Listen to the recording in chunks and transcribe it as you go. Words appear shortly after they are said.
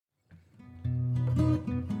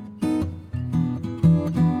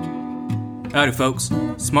Howdy folks,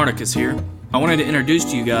 Smarticus here. I wanted to introduce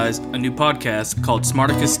to you guys a new podcast called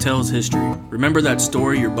Smarticus Tells History. Remember that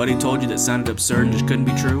story your buddy told you that sounded absurd and just couldn't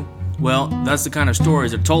be true? Well, that's the kind of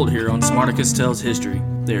stories that are told here on Smarticus Tells History.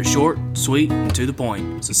 They are short, sweet, and to the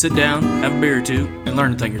point. So sit down, have a beer or two, and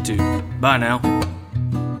learn a thing or two. Bye now.